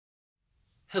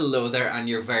Hello there, and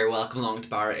you're very welcome along to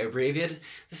Bar Abbreviated.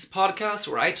 This is a podcast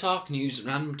where I talk news,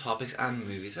 random topics, and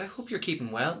movies. I hope you're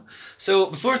keeping well. So,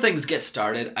 before things get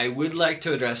started, I would like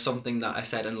to address something that I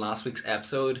said in last week's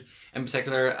episode. In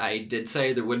particular, I did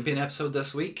say there wouldn't be an episode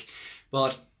this week,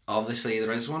 but obviously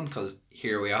there is one because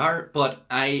here we are. But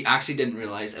I actually didn't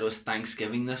realise it was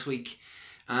Thanksgiving this week,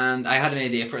 and I had an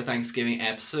idea for a Thanksgiving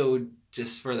episode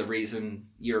just for the reason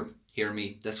you're hearing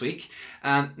me this week.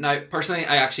 Now, personally,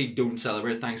 I actually don't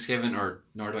celebrate Thanksgiving, or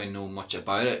nor do I know much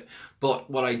about it. But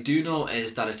what I do know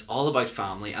is that it's all about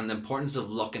family and the importance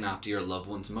of looking after your loved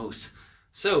ones most.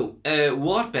 So,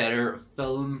 what better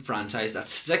film franchise that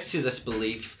sticks to this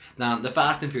belief than the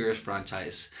Fast and Furious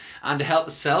franchise? And to help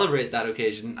celebrate that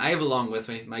occasion, I have along with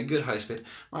me my good housemate,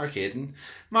 Mark Hayden.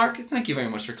 Mark, thank you very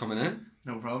much for coming in.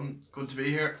 No problem. Good to be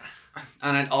here.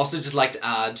 And I'd also just like to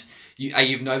add,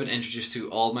 you've now been introduced to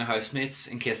all my housemates,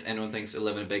 in case anyone thinks we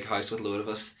live in a big house with a load of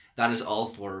us. That is all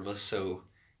four of us, so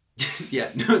yeah,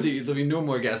 no, there'll be no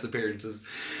more guest appearances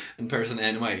in person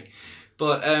anyway.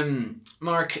 But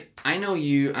Mark, I know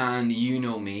you and you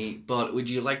know me, but would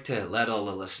you like to let all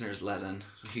the listeners let in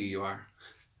who you are?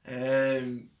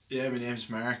 Yeah, my name's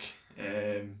Mark.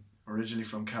 Originally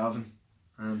from Cavan,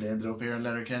 and ended up here in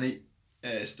Letterkenny.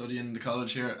 Studying in the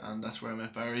college here, and that's where I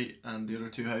met Barry and the other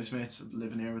two housemates. I've been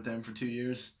living here with them for 2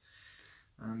 years,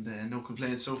 and no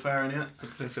complaints so far. And yeah, no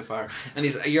complaints so far. And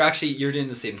you're doing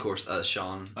the same course as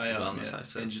Sean. I am. Wellness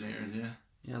House, so. Engineering. Yeah.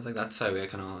 Yeah, I think that's how we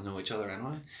kind of know each other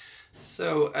anyway.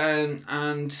 So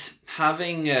and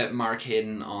having Mark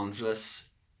Hayden on for this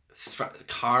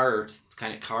car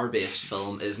based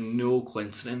film is no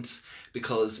coincidence,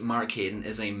 because Mark Hayden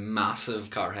is a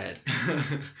massive car head.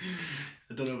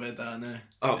 I don't know about that now.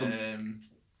 Oh,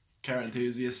 car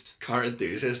enthusiast. But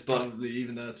Probably,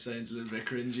 even though it sounds a little bit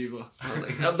cringy,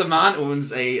 but the man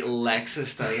owns a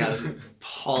Lexus that he has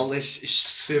polished,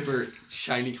 super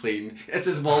shiny clean. It's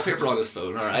his wallpaper on his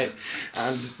phone, alright?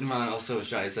 And the man also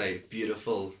drives a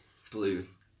beautiful blue,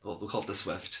 well, we'll call it the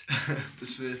Swift. The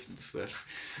Swift.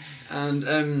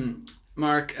 And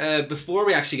Mark, before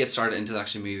we actually get started into the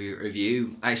actual movie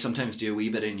review, I sometimes do a wee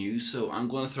bit of news, so I'm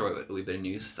going to throw out a wee bit of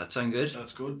news. Does that sound good?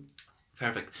 That's good.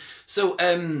 Perfect. So,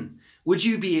 would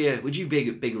you be a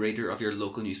big reader of your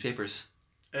local newspapers?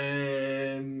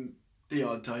 The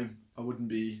odd time. I wouldn't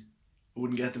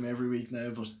get them every week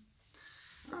now, but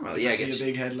yeah, if I see a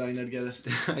big headline, I'd get it.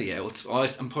 Yeah, well, it's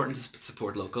always important to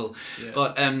support local. Yeah.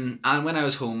 But and when I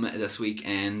was home this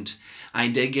weekend, I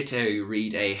did get to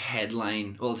read a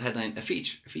headline. Well, it's a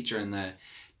feature in the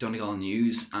Donegal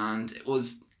News, and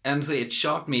it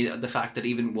shocked me the fact that it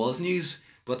even was news.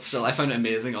 But still, I found it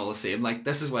amazing all the same. Like,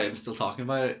 this is why I'm still talking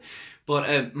about it.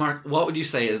 But Mark, what would you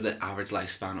say is the average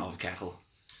lifespan of a kettle?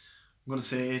 I'm gonna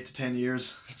say 8 to 10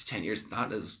 years. 8 to 10 years.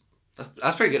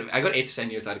 That's pretty good. I got 8 to 10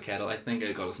 years out of kettle. I think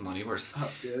I got his money worth. Oh,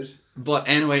 good. But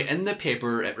anyway, in the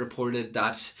paper, it reported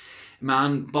that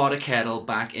man bought a kettle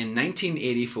back in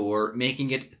 1984,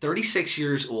 making it 36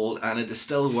 years old, and it is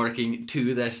still working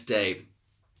to this day.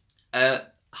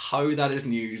 How that is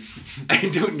news, I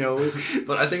don't know,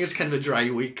 but I think it's kind of a dry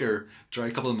week or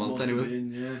dry couple of months anyway.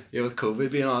 Yeah, with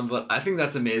COVID being on, but I think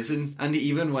that's amazing. And he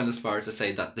even went as far as to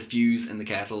say that the fuse in the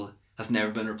kettle has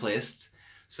never been replaced.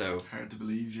 So hard to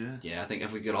believe, yeah. Yeah, I think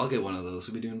if we could all get one of those,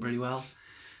 we'd be doing pretty well.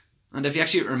 And if you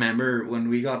actually remember when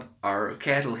we got our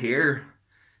kettle here,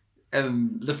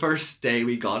 the first day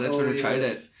we got it, when we tried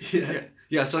it. Yeah.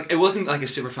 Yeah, so it wasn't like a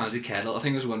super fancy kettle. I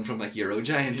think it was one from like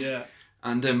Eurogiant. Yeah.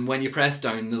 And when you press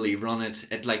down the lever on it,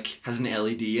 it like has an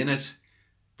LED in it.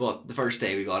 But the first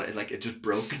day we got it, it just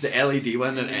broke. The LED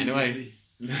went in anyway.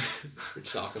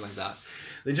 Shocking like that.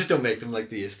 They just don't make them like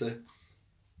they used to.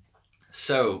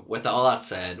 So, with all that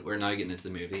said, we're now getting into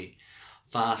the movie.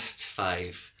 Fast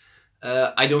 5.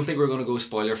 I don't think we're going to go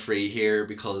spoiler free here,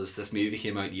 because this movie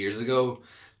came out years ago.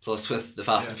 Plus, with the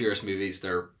Fast and Furious movies,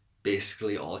 they're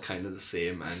basically all kind of the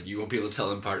same, and you won't be able to tell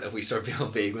them apart if we start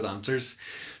being vague with answers.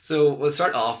 So we'll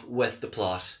start off with the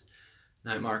plot.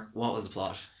 Now, Mark, what was the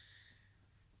plot?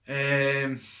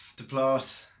 The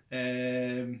plot,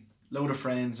 load of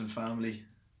friends and family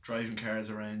driving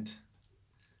cars around,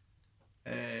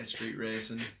 street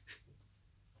racing,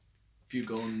 few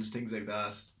guns, things like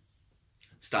that.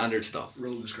 Standard stuff.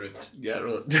 Roll the script. Yeah,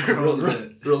 roll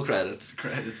credits.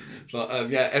 Credits. But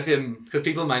because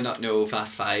people might not know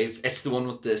Fast 5, it's the one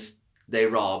with this. They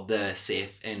rob the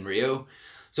safe in Rio.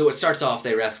 So it starts off,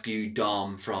 they rescue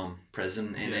Dom from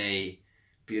prison in a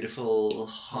beautiful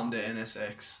Honda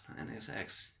NSX.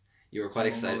 NSX. You were quite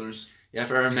excited. Others. Yeah,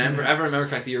 if I remember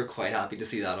correctly, you were quite happy to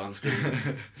see that on screen.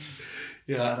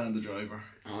 Yeah. That and the driver.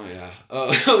 Oh yeah.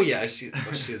 Oh yeah.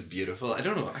 She's beautiful. I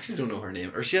don't know. I actually don't know her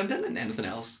name. Or she hasn't been in anything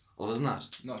else. Well, isn't that?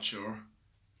 Not sure,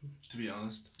 to be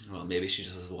honest. Well, maybe she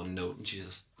just has one note and she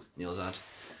just nails that.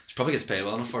 She probably gets paid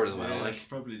well enough for it as well. Yeah, Like.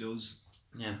 probably does.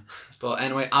 Yeah. But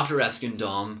anyway, after rescuing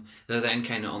Dom, they're then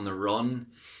kind of on the run,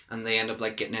 and they end up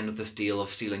like getting in with this deal of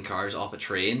stealing cars off a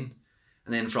train.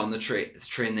 And then from the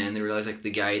train, then they realize like the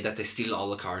guy that they steal all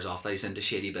the cars off, that he's into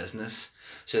shady business.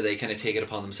 So they kind of take it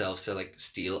upon themselves to like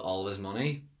steal all of his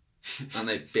money, and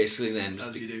they basically then just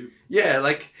As you do. yeah,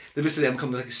 like they basically then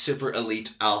become like a super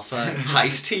elite alpha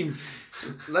heist team.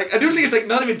 Like I don't think it's like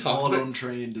not even talked All about.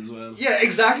 untrained as well. Yeah,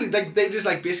 exactly. Like they just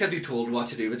like basically have to be told what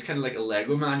to do. It's kind of like a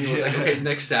Lego manual. It's like okay,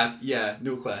 next step. Yeah,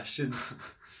 no questions.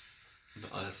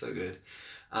 Oh, that's so good.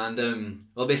 And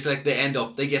well, basically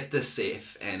like they get this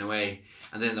safe anyway,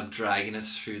 and they end up dragging it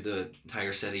through the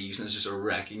entire city using it as just a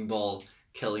wrecking ball,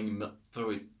 killing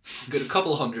probably a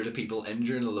couple hundred of people,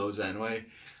 injuring loads anyway,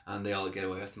 and they all get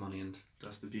away with the money and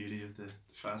That's the beauty of the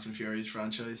Fast and Furious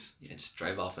franchise. yeah, just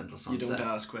drive off into the sunset. You don't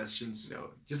ask questions. No,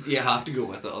 just you have to go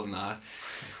with it, other than that.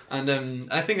 And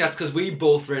I think that's because we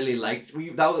both really liked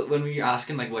when we were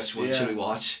asking like which one should we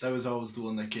watch. That was always the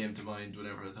one that came to mind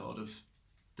whenever I thought of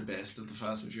the best of the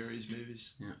Fast and Furious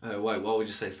movies. Yeah. What would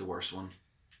you say is the worst one?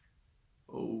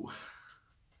 Oh,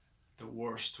 the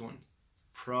worst one.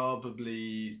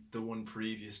 Probably the one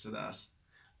previous to that.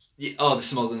 Yeah, oh, the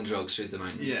smuggling the drugs through the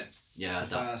mountains. Yeah. Yeah. The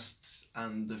Fast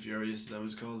and the Furious, that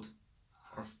was called.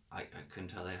 I couldn't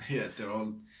tell you. Yeah,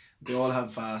 they all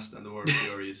have Fast and the word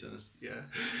Furious in it. Yeah.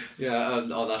 Yeah.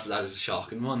 That is a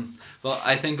shocking one. But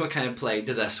I think what kind of played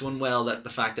to this one well, that the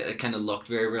fact that it kind of looked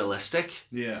very realistic.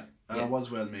 Yeah. Yeah. It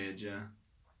was well made, yeah.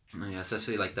 Yeah,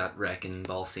 especially like that wrecking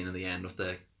ball scene at the end with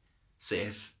the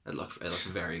safe. It looked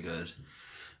very good.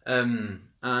 And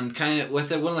kind of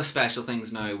with one of the special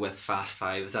things now with Fast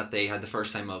 5 is that they had the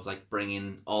first time of like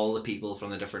bringing all the people from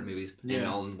the different movies in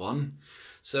all in one.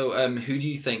 So who do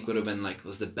you think would have been like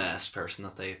was the best person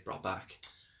that they brought back?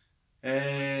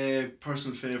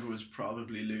 Personal favourite was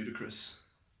probably Ludacris.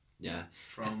 Yeah.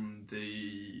 From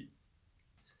the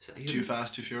Too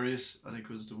Fast, Too Furious, I think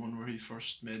was the one where he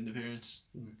first made an appearance.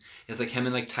 It's like him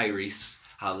and like Tyrese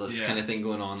have this Yeah. kind of thing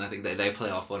going on. I think they play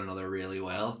off one another really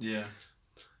well. Yeah.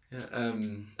 Yeah.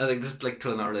 I think this is like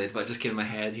totally not related, but it just came in my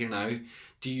head here now.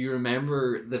 Do you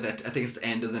remember the bit? I think it's the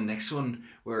end of the next one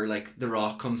where like The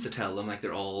Rock comes to tell them like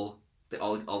all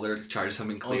their charges have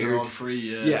been Oh, cleared. they're all free,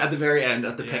 yeah. Yeah, at the very end,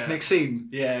 at the Yeah. picnic scene.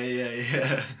 Yeah.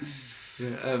 Yeah,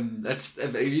 that's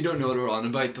if you don't know what we're on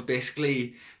about, but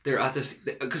basically they're at this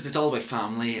because it's all about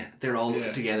family. They're all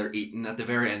together eating at the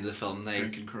very end of the film. They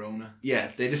Drinking Corona.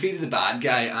 yeah, they defeated the bad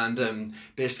guy, and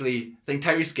basically I think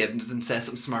Tyrese Gibbons and says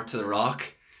something smart to The Rock,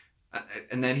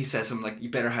 and then he says something like, "You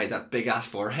better hide that big ass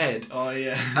forehead." Oh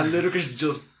yeah. And Ludacris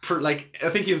just I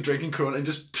think he was drinking Corona and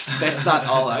just spits that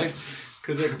all out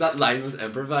because like, that line was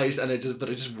improvised and it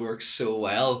just works so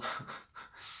well.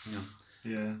 Yeah.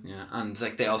 Yeah. Yeah, and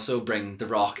like they also bring The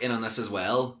Rock in on this as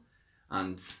well,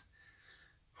 and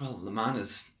well, the man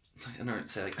is I don't know,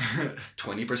 say like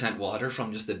 20% water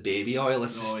from just the baby oil.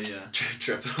 It's just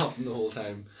dripping off him the whole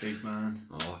time. Big man.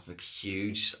 Oh, like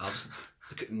huge.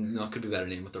 Not could be better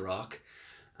name with The Rock,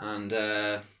 and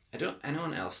I don't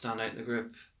anyone else stand out in the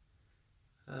group.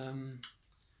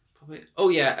 Probably. Oh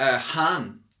yeah,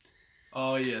 Han.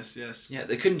 Oh yes. Yeah,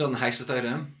 they couldn't done the heist without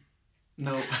him.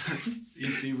 No,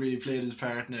 he really played his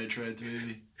part now throughout the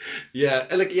movie. Yeah,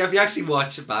 like if you actually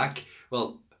watch it back,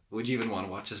 well, would you even want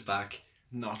to watch this back?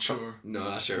 Not sure. No,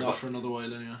 not sure. Not for another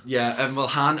while anyway. Yeah, well,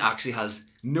 Han actually has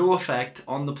no effect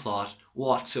on the plot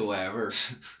whatsoever.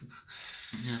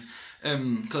 Yeah.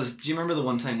 Because do you remember the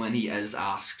one time when he is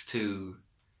asked to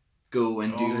go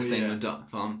and do his thing with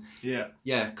Dom? Yeah.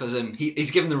 Yeah, because he's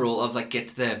given the role of like get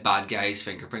the bad guy's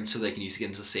fingerprints so they can use to get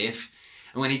into the safe.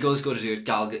 And when he go to do it,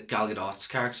 Gal Gadot's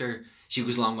character, she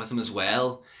goes along with him as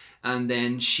well, and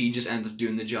then she just ends up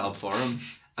doing the job for him,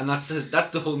 and that's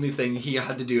the only thing he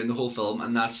had to do in the whole film,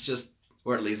 and that's just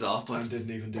where it leaves off. But And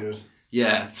didn't even do it.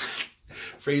 yeah,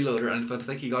 freeloader, but I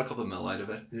think he got a couple of mil out of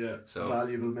it. Yeah. So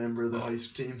valuable member of the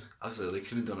heist team. Absolutely,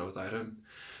 couldn't have done it without him.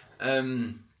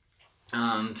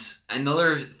 And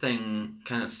another thing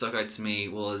kind of stuck out to me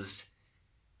was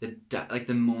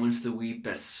the moments, the wee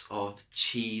bits of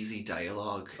cheesy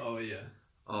dialogue. Oh yeah.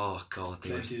 Oh god,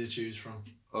 Plenty to choose from.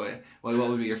 Oh yeah. Well, what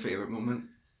would be your favourite moment?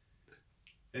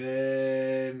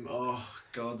 Oh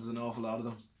god, there's an awful lot of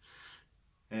them.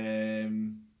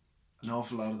 An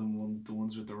awful lot of them. The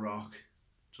ones with The Rock,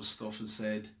 just stuff is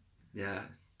said. Yeah.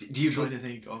 Do you I'm trying to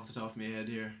think off the top of my head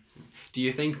here? Do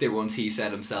you think they're ones he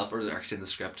said himself, or they're actually in the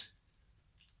script?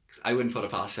 'Cause I wouldn't put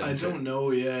it past him. I don't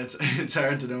know. Yeah, it's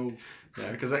hard to know.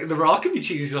 Yeah, because like The Rock can be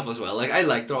cheesy stuff as well. Like I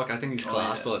like The Rock. I think he's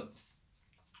class, yeah. but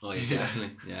yeah,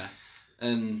 definitely, yeah.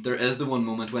 And there is the one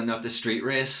moment when they're at the street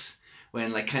race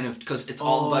when like kind of because it's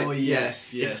all about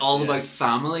it's all about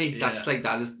family. That's like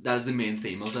that is the main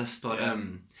theme of this. But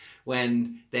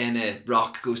when then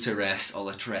Rock goes to arrest all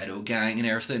the Toretto gang and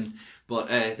everything, but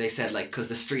they said like because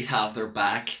the street have their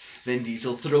back. Vin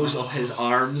Diesel throws up his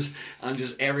arms and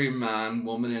just every man,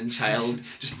 woman and child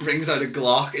just brings out a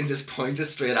Glock and just points it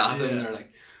straight at them and they're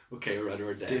like, okay,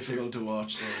 we're dead. Difficult to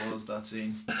watch, so it was that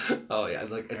scene. Oh yeah,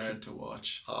 like it's hard to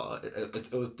watch. Oh,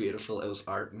 it was beautiful. It was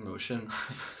art in motion.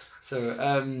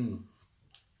 So,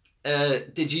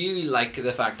 did you like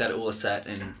the fact that it was set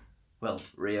in,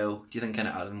 Rio? Do you think kind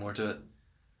of added more to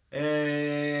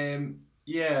it?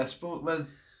 Yeah, I suppose. Well,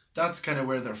 that's kind of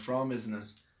where they're from, isn't it?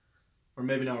 Or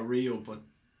maybe not Rio, but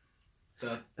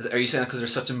that. Are you saying because they're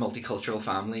such a multicultural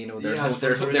family? You know, they're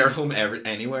they're at home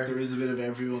anywhere. There is a bit of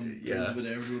everyone. Yeah. There's a bit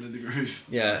of everyone in the group.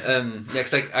 Yeah.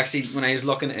 Next, like actually, when I was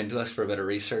looking into this for a bit of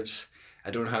research,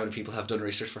 I don't know how many people have done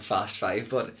research for Fast 5,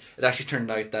 but it actually turned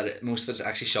out that most of it's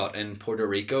actually shot in Puerto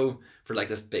Rico for like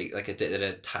this big, like it did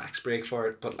a tax break for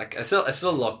it. But like I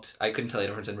still looked. I couldn't tell you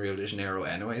the difference in Rio de Janeiro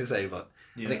anyway, but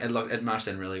I think it matched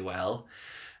in really well,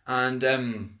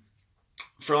 and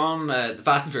from the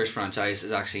Fast and Furious franchise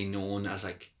is actually known as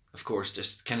like, of course,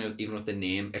 just kind of even with the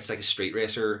name, it's like a street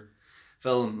racer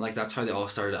film. Like that's how they all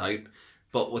started out.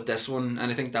 But with this one,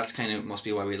 and I think that's kind of must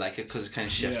be why we like it because it kind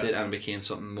of shifted and became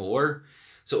something more.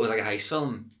 So it was like a heist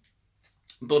film.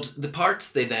 But the parts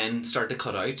they then start to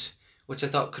cut out, which I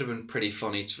thought could have been pretty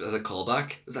funny as a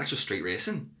callback, is actual street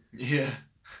racing. Yeah.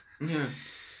 Yeah.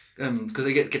 Because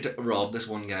they get to rob this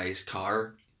one guy's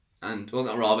car, and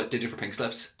not rob it, they do it for pink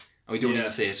slips. We don't even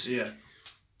see it. Yeah.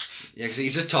 Yeah, because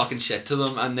he's just talking shit to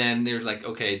them, and then they're like,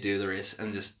 "Okay, do the race,"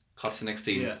 and just cuts the next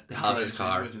scene. They have his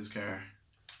car. With his car.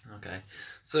 Okay,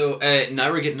 so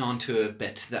now we're getting on to a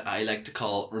bit that I like to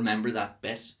call "Remember That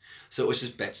Bit." So, which is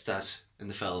bits that in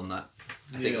the film that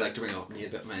I think I'd like to bring up and need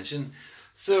a bit of mention.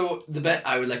 So, the bit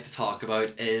I would like to talk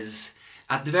about is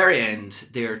at the very end.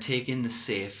 They're taking the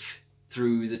safe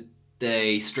through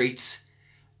the streets.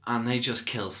 And they just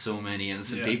kill so many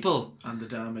innocent people. And the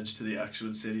damage to the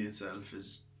actual city itself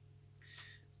is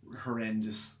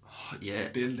horrendous. Oh, yeah.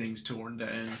 Buildings torn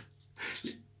down.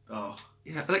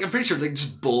 Yeah, like I'm pretty sure they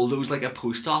just bulldoze like a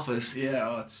post office.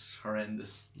 Yeah, it's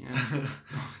horrendous. Yeah.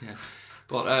 Yeah.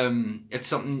 But it's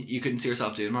something you couldn't see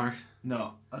yourself doing, Mark?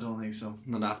 No, I don't think so.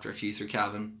 Not after a few through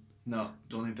cabin? No,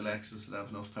 don't think the Lexus will have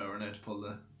enough power now to pull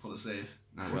the safe.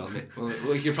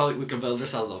 We can build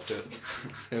ourselves up to it.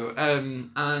 So,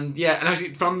 and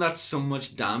actually from that so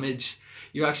much damage,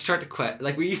 you actually start to quit.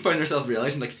 Like we find ourselves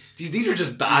realizing like these are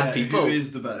just bad people. Who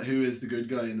is the good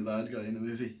guy and the bad guy in the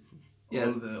movie?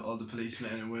 Yeah, all the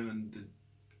policemen and women, the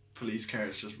police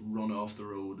cars just run off the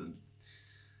road and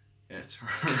it's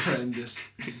horrendous.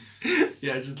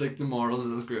 Yeah, just like the morals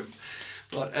of this group.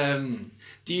 But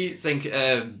do you think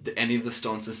any of the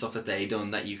stunts and stuff that they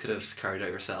done that you could have carried out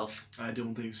yourself? I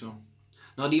don't think so.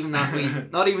 Not even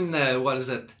that. Not even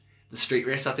the street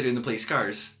race that they do in the police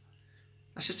cars.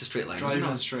 That's just a straight line. Driving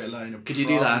a straight line. Could you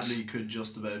do that? Probably could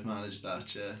just about manage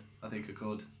that. Yeah, I think I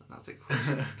could. That's of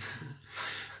course.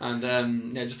 And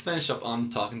just to finish up on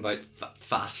talking about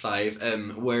Fast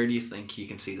 5. Where do you think you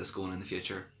can see this going in the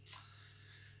future?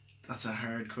 That's a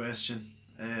hard question.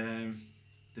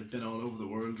 They've been all over the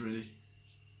world, really.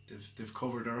 They've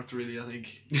covered Earth, really, I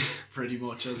think, pretty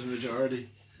much as a majority.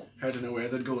 Hard to know where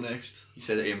they'd go next. You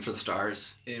say they're aiming for the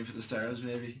stars. Aim for the stars,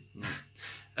 maybe.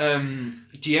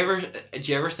 Do you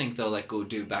ever think they'll like go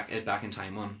do back in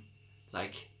time one,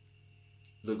 like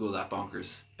they'll go that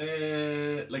bonkers?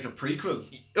 Like a prequel.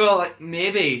 Well, like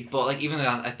maybe, but like even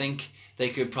that, I think they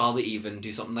could probably even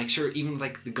do something like even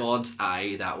like the God's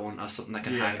Eye, that one, as something that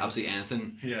can hack absolutely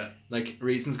anything. Yeah. Like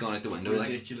reason's gone out the window.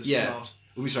 Ridiculous. Like, yeah.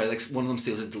 We'll be sorry. Like one of them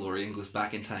steals a DeLorean, goes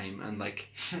back in time, and like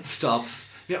stops.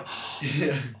 Yeah.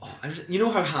 Yeah. You know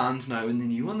how Han's now in the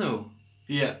new one though.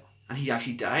 Yeah. And he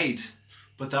actually died.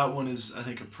 But that one is, I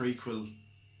think, a prequel.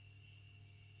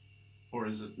 Or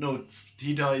is it? No,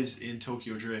 he dies in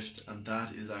Tokyo Drift, and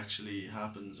that is actually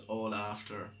happens all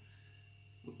after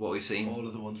what we've seen. All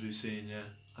of the ones we've seen, yeah.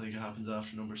 I think it happens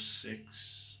after number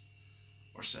 6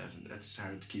 or 7. It's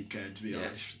hard to keep count, to be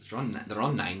honest. They're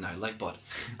on 9 now, like, but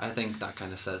I think that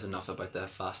kind of says enough about the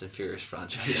Fast and Furious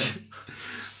franchise. Yeah.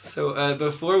 So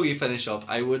before we finish up,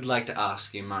 I would like to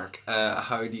ask you, Mark,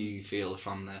 how do you feel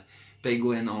from the big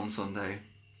win on Sunday?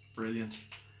 Brilliant.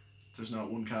 There's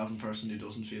not one Cavan person who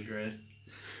doesn't feel great.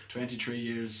 23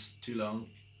 years, too long.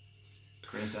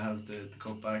 Great to have the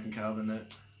cup back in Cavan now.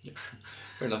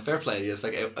 Fair enough. Fair play. Yes,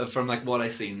 like from like what I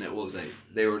seen, it was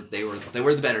they were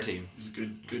the better team. It was a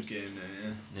good game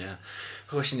now. Yeah.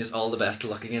 Wishing you all the best of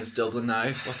luck against Dublin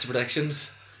now. What's the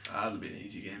predictions? That'll be an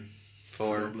easy game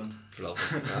For Dublin.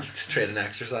 Training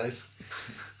exercise.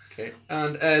 Okay,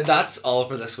 and that's all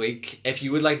for this week. If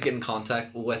you would like to get in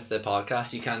contact with the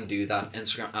podcast, you can do that on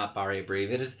Instagram at Barry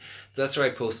Abbreviated. That's where I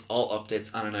post all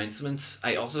updates and announcements.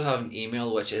 I also have an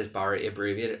email which is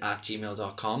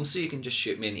barryabbreviated@gmail.com, so you can just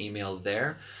shoot me an email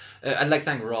there. I'd like to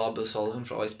thank Rob O'Sullivan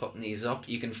for always putting these up.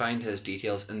 You can find his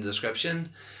details in the description.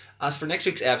 As for next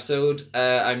week's episode,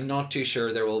 I'm not too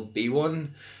sure there will be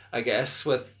one. I guess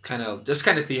with kind of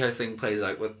see how thing plays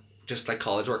out with just like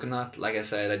college work and that. Like I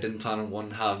said, I didn't plan on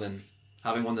one having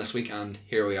one this week, and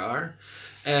here we are.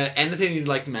 Anything you'd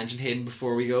like to mention, Hayden,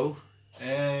 before we go?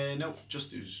 No,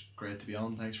 just it was great to be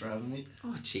on. Thanks for having me.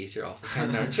 Oh jeez, you're awful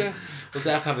kind, aren't you? We'll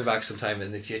definitely have you back sometime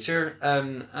in the future.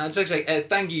 And just like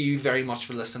thank you very much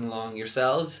for listening along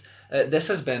yourselves. This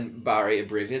has been Barry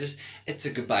Abbreviated. It's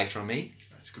a goodbye from me.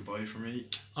 That's goodbye for me.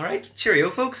 All right, cheerio,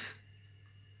 folks.